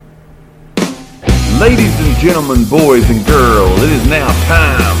Ladies and gentlemen, boys and girls, it is now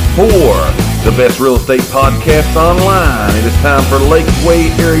time for the best real estate podcast online. It is time for Lakeway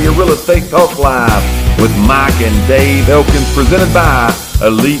Area Real Estate Talk Live with Mike and Dave Elkins, presented by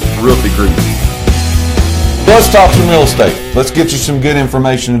Elite Realty Group. Let's talk some real estate. Let's get you some good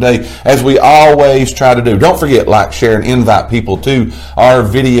information today, as we always try to do. Don't forget, like, share, and invite people to our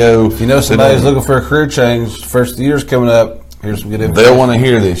video. If you know somebody's looking for a career change, first of the year's coming up, here's some good information. They'll want to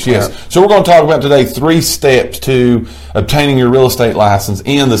hear this, yes. Yeah. So we're going to talk about today 3 steps to obtaining your real estate license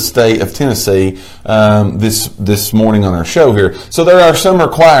in the state of Tennessee this morning on our show here. So there are some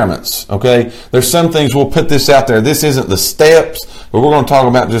requirements, okay? There's some things, we'll put this out there. This isn't the steps, but we're going to talk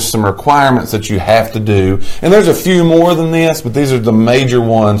about just some requirements that you have to do. And there's a few more than this, but these are the major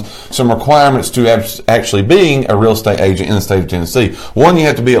ones. Some requirements to actually being a real estate agent in the state of Tennessee. One, you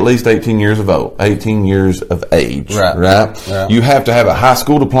have to be at least 18 years of age. Right? You have to have a high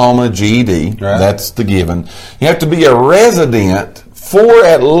school diploma, GED. Right. That's the given. You have to be a resident for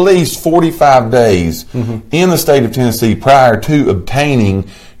at least 45 days in the state of Tennessee prior to obtaining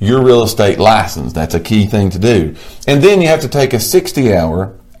your real estate license. That's a key thing to do. And then you have to take a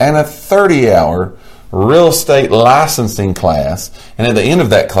 60-hour and a 30-hour real estate licensing class. And at the end of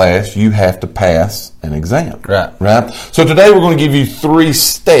that class, you have to pass an exam. Right? So today we're going to give you 3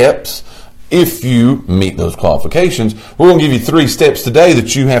 steps. If you meet those qualifications, we're going to give you 3 steps today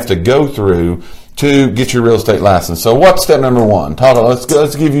that you have to go through to get your real estate license. So what's step number 1?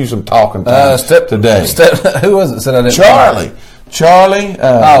 Let's give you some talking time today. Who was it said I didn't Charlie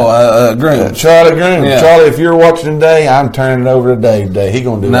Groom. Charlie Groom. Yeah. Charlie, if you're watching today, I'm turning it over to Dave today. He's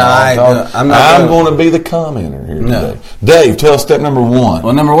going to do I'm going to be the commenter here today. Dave, tell us step number 1.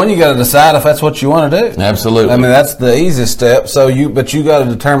 Well, number 1, you got to decide if that's what you want to do. Absolutely. I mean, that's the easiest step. But you got to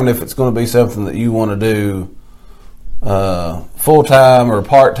determine if it's going to be something that you want to do full-time or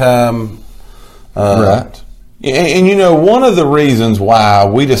part-time. Right. And you know, one of the reasons why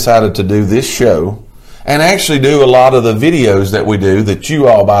we decided to do this show and actually do a lot of the videos that we do, that you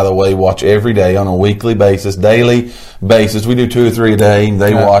all, by the way, watch every day on a weekly basis, daily basis. We do 2 or 3 a day, and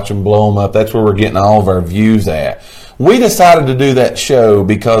they watch them, blow them up. That's where we're getting all of our views at. We decided to do that show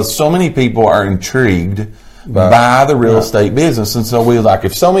because so many people are intrigued by the real estate business. And so we were like,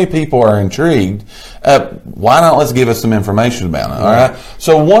 if so many people are intrigued, why not let's give us some information about it, all right?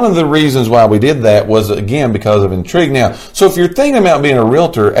 So one of the reasons why we did that was, again, because of intrigue. Now, so if you're thinking about being a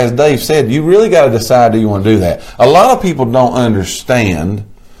realtor, as Dave said, you really got to decide, do you want to do that? A lot of people don't understand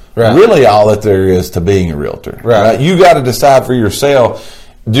really all that there is to being a realtor. Right? You got to decide for yourself,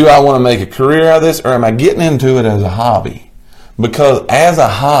 do I want to make a career out of this, or am I getting into it as a hobby? Because as a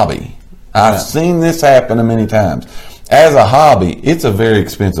hobby, I've seen this happen many times. As a hobby, it's a very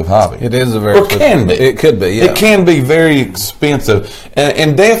expensive hobby. It is a very expensive. Or can be. It could be, yeah. It can be very expensive.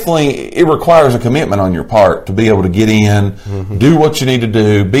 And definitely, it requires a commitment on your part to be able to get in, do what you need to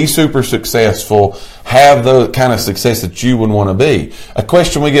do, be super successful, have the kind of success that you would want to be. A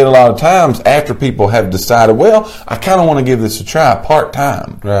question we get a lot of times after people have decided, well, I kind of want to give this a try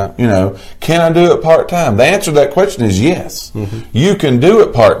part-time. Right. You know, can I do it part-time? The answer to that question is yes. You can do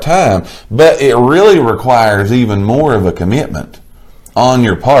it part-time, but it really requires even more of a commitment on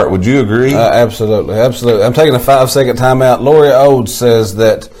your part. Would you agree? Absolutely. I'm taking a 5-second timeout. Lori Old says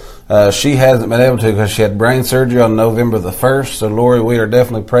that she hasn't been able to because she had brain surgery on November the 1st. So, Lori, we are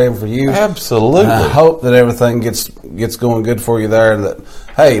definitely praying for you. Absolutely. I hope that everything gets going good for you there. That,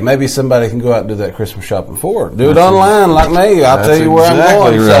 hey, maybe somebody can go out and do that Christmas shopping for her. Do it online like me. I'll tell you where I'm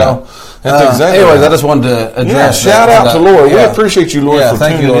going. Right. So, that's exactly anyways, right. I just wanted to address shout out to Lori. We appreciate you, Lori, for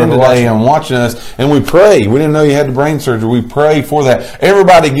tuning in today and watching us. And we pray. We didn't know you had the brain surgery. We pray for that.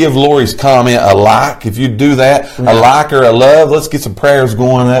 Everybody give Lori's comment a like. If you do that, a like or a love, let's get some prayers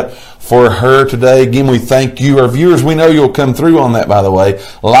going up for her today. Again, we thank you. Our viewers, we know you'll come through on that, by the way.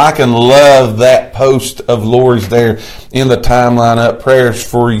 Like and love that post of Lori's there in the timeline up. Prayers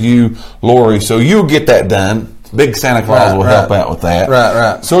for you, Lori. So you'll get that done. Big Santa Claus will help out with that.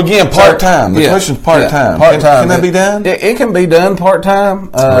 Right. So again, part-time. The question's part-time. Part-time. Can that be done? It can be done part-time.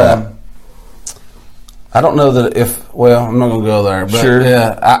 I don't know that I'm not going to go there. But sure.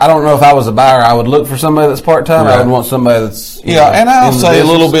 Yeah, I don't know if I was a buyer, I would look for somebody that's part-time. I would want somebody that's, and I'll say a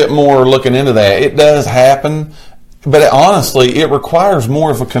little bit more looking into that. It does happen, but honestly, it requires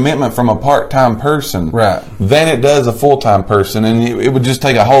more of a commitment from a part-time person than it does a full-time person. And it would just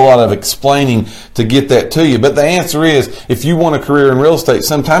take a whole lot of explaining to get that to you. But the answer is, if you want a career in real estate,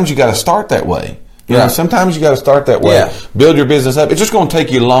 sometimes you got to start that way. You know, sometimes you got to start that way. Build your business up. It's just going to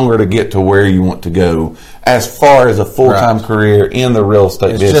take you longer to get to where you want to go as far as a full-time career in the real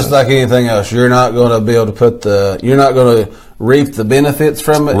estate business. It's just like anything else. You're not going to be able to you're not going to reap the benefits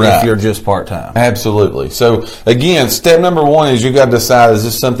from it Right. if you're just part-time. Absolutely. So again, step number one is you got to decide, is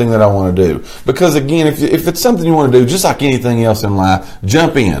this something that I want to do? Because again, if it's something you want to do, just like anything else in life,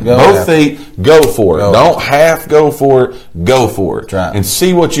 jump in. Both feet, go for it. Don't half go for it, go for it. Right. And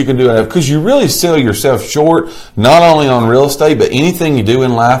see what you can do. Because you really sell yourself short, not only on real estate, but anything you do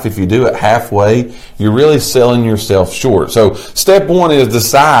in life, if you do it halfway, you're really selling yourself short. So step one is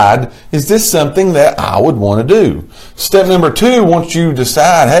decide, is this something that I would want to do? Step number two, once you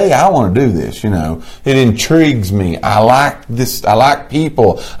decide, hey, I want to do this, it intrigues me. I like this. I like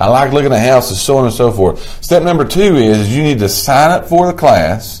people. I like looking at houses, so on and so forth. Step number two is you need to sign up for the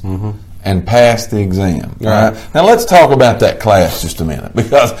class and pass the exam. Right. Now let's talk about that class just a minute,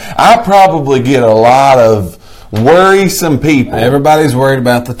 because I probably get a lot of worrisome people. Everybody's worried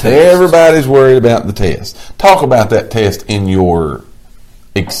about the test. Everybody's worried about the test. Talk about that test in your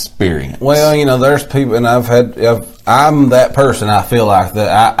experience. Well, there's people, and I'm that person. I feel like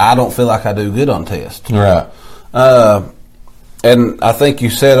that. I don't feel like I do good on tests. Right. And I think you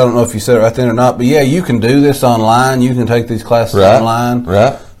said, I don't know if you said it right then or not, but yeah, you can do this online. You can take these classes online.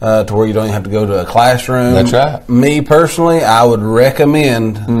 Right. To where you don't even have to go to a classroom. That's right. Me personally, I would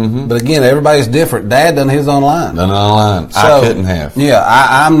recommend, but again, everybody's different. Dad done his online. I couldn't have. Yeah,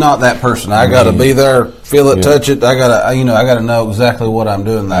 I'm not that person. I got to be there, feel it, touch it. I got to know exactly what I'm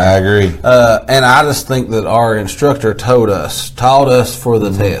doing there. I agree. And I just think that our instructor taught us for the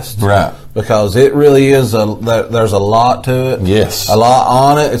test. Right. Because it really is there's a lot to it. Yes. A lot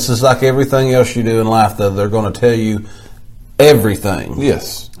on it. It's just like everything else you do in life, that they're going to tell you everything.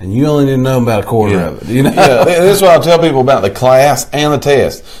 Yes. And you only need to know about a quarter of it. Yeah, this is what I'll tell people about the class and the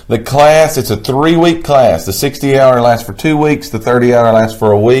test. The class, it's a 3-week class. The 60-hour lasts for 2 weeks. The 30-hour lasts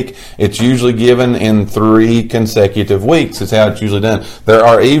for a week. It's usually given in 3 consecutive weeks. That's how it's usually done. There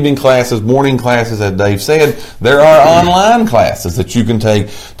are evening classes, morning classes, as Dave said. There are online classes that you can take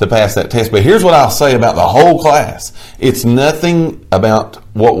to pass that test. But here's what I'll say about the whole class. It's nothing about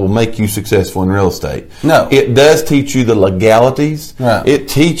what will make you successful in real estate. No. It does teach you the legalities. Right. It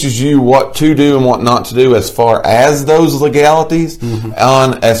teaches you what to do and what not to do as far as those legalities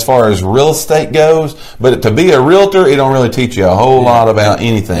as far as real estate goes. But to be a realtor, it don't really teach you a whole lot about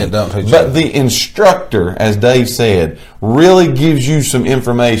anything. It don't teach you. But the instructor, as Dave said, really gives you some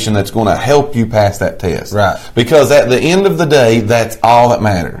information that's going to help you pass that test. Right. Because at the end of the day, that's all that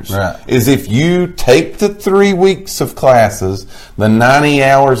matters. Right. Is if you take the 3 weeks of classes, the 90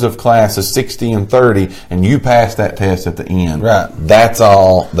 hours of classes, 60 and 30, and you pass that test at the end. Right. That's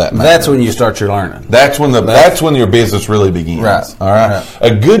all that matters. That's when you start your learning. That's when your business really begins. Right. All right.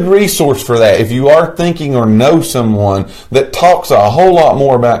 A good resource for that, if you are thinking or know someone that talks a whole lot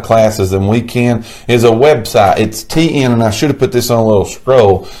more about classes than we can, is a website. It's TN, and I should have put this on a little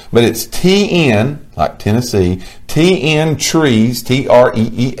scroll, but it's TN, like Tennessee, TN Trees,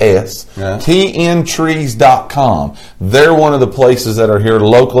 Trees, TNTrees.com. They're one of the places that are here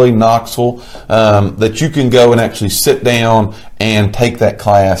locally, Knoxville, that you can go and actually sit down and take that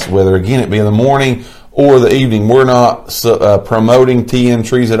class, whether, again, it be in the morning or the evening. We're not promoting TN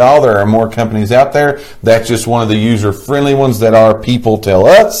Trees at all. There are more companies out there. That's just one of the user-friendly ones that our people tell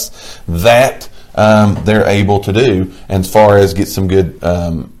us that they're able to do, as far as get some good,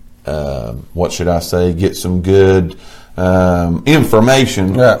 get some good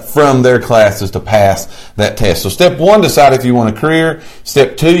information from their classes to pass that test. So step one, decide if you want a career.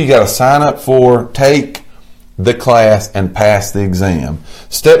 Step two, you got to sign up for, take the class, and pass the exam.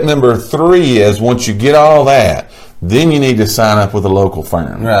 Step number three is, once you get all that, then you need to sign up with a local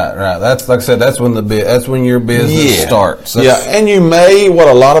firm. Right. That's, like I said, that's when your business starts. And you may, what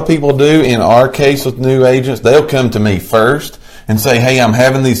a lot of people do in our case with new agents, they'll come to me first and say, hey, I'm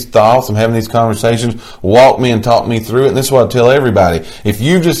having these thoughts, I'm having these conversations, walk me and talk me through it. And this is what I tell everybody. If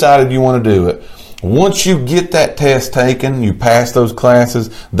you've decided you want to do it, once you get that test taken, you pass those classes,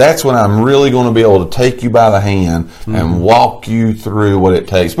 that's when I'm really going to be able to take you by the hand and walk you through what it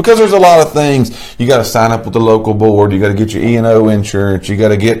takes. Because there's a lot of things. You got to sign up with the local board. You got to get your E&O insurance. You got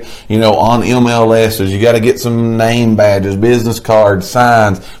to get, on MLSs. You got to get some name badges, business cards,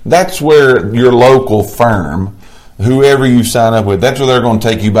 signs. That's where your local firm, whoever you sign up with, that's where they're going to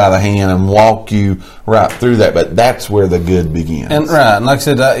take you by the hand and walk you right through that. But that's where the good begins. And like I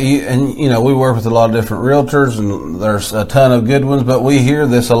said, we work with a lot of different realtors, and there's a ton of good ones. But we hear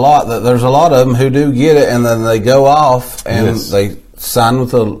this a lot, that there's a lot of them who do get it, and then they go off and they sign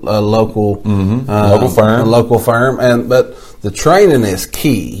with a local firm. But the training is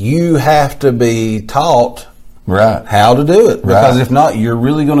key. You have to be taught how to do it. Because if not, you're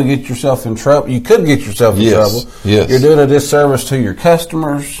really going to get yourself in trouble. You could get yourself in trouble. Yes. You're doing a disservice to your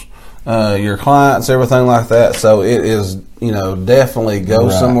customers. your clients, everything like that. So it is, definitely go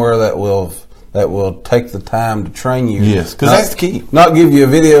somewhere that will take the time to train you. Yes, because that's the key. Not give you a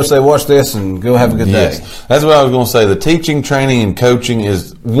video, say, watch this, and go have a good day. That's what I was going to say. The teaching, training, and coaching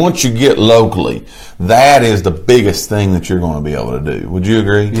is, once you get locally, that is the biggest thing that you're going to be able to do. Would you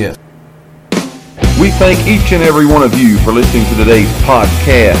agree? Yes. We thank each and every one of you for listening to today's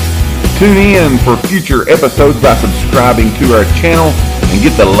podcast. Tune in for future episodes by subscribing to our channel and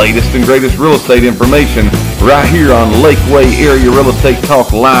get the latest and greatest real estate information right here on Lakeway Area Real Estate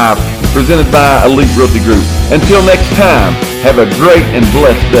Talk Live, presented by Elite Realty Group. Until next time, have a great and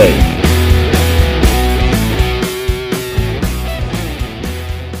blessed day.